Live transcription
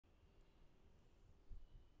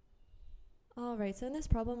Alright, so in this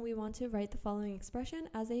problem we want to write the following expression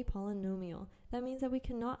as a polynomial. That means that we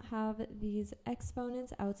cannot have these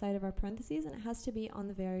exponents outside of our parentheses, and it has to be on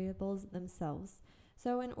the variables themselves.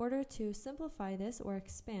 So in order to simplify this or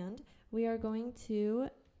expand, we are going to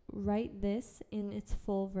write this in its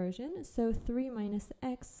full version. So 3 minus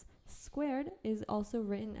x squared is also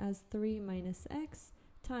written as 3 minus x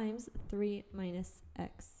times 3 minus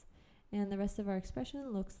x. And the rest of our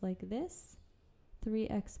expression looks like this.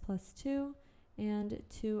 3x plus 2 and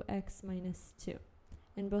 2x minus 2.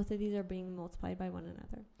 And both of these are being multiplied by one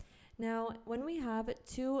another. Now, when we have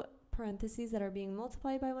two parentheses that are being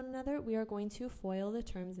multiplied by one another, we are going to FOIL the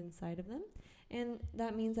terms inside of them. And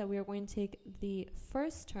that means that we are going to take the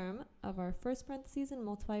first term of our first parentheses and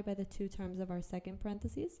multiply by the two terms of our second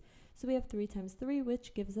parentheses. So we have 3 times 3,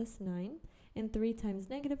 which gives us 9, and 3 times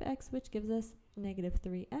negative x, which gives us negative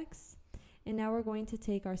 3x. And now we're going to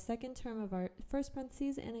take our second term of our first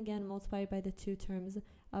parentheses and again multiply by the two terms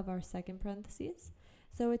of our second parentheses.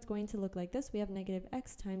 So it's going to look like this. We have negative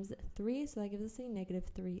x times 3, so that gives us a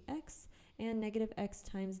negative 3x, and negative x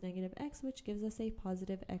times negative x, which gives us a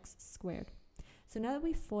positive x squared. So now that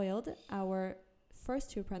we FOILed our first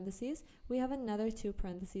two parentheses, we have another two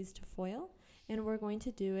parentheses to FOIL, and we're going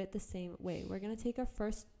to do it the same way. We're going to take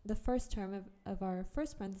the first term of our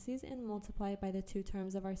first parentheses and multiply it by the two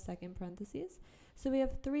terms of our second parentheses. So we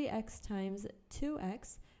have 3x times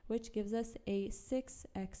 2x, which gives us a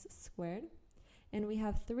 6x squared. And we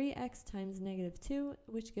have 3x times negative 2,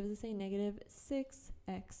 which gives us a negative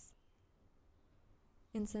 6x.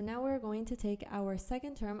 And so now we're going to take our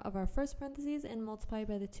second term of our first parentheses and multiply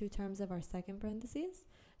by the two terms of our second parentheses.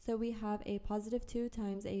 So we have a positive 2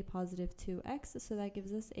 times a positive 2x, so that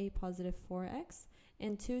gives us a positive 4x,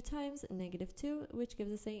 and 2 times negative 2, which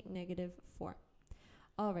gives us a negative 4.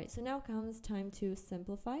 Alright, so now comes time to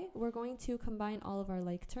simplify. We're going to combine all of our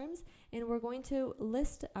like terms, and we're going to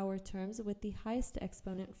list our terms with the highest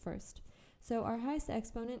exponent first. So our highest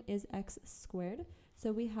exponent is x squared.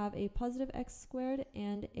 So we have a positive x squared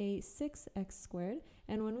and a 6x squared,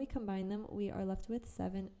 and when we combine them, we are left with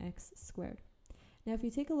 7x squared. Now, if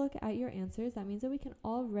you take a look at your answers, that means that we can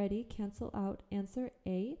already cancel out answer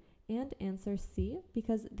A and answer C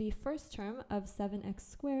because the first term of 7x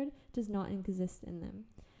squared does not exist in them.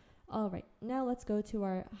 All right, now let's go to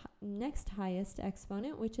our next highest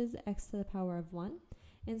exponent, which is x to the power of 1.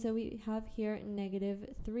 And so we have here negative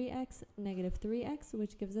 3x,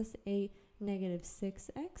 which gives us a negative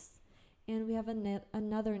 6x. And we have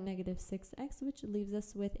another negative 6x, which leaves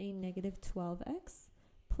us with a negative 12x.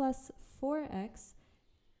 Plus 4x,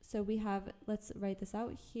 so we have, let's write this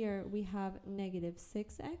out, here we have negative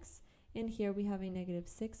 6x, and here we have a negative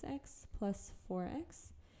 6x plus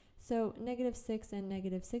 4x. So negative 6 and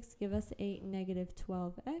negative 6 give us a negative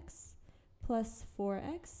 12x plus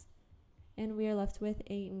 4x, and we are left with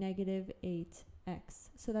a negative 8x.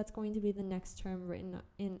 So that's going to be the next term written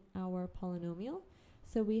in our polynomial.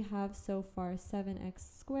 So we have so far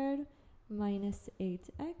 7x squared minus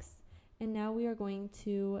 8x. And now we are going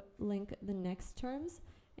to link the next terms,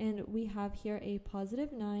 and we have here a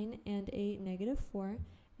positive 9 and a negative 4,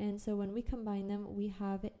 and so when we combine them, we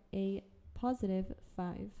have a positive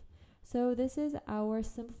 5. So this is our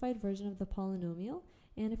simplified version of the polynomial,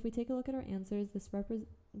 and if we take a look at our answers,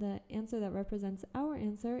 the answer that represents our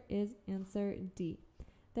answer is answer D.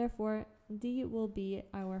 Therefore, D will be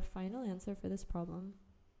our final answer for this problem.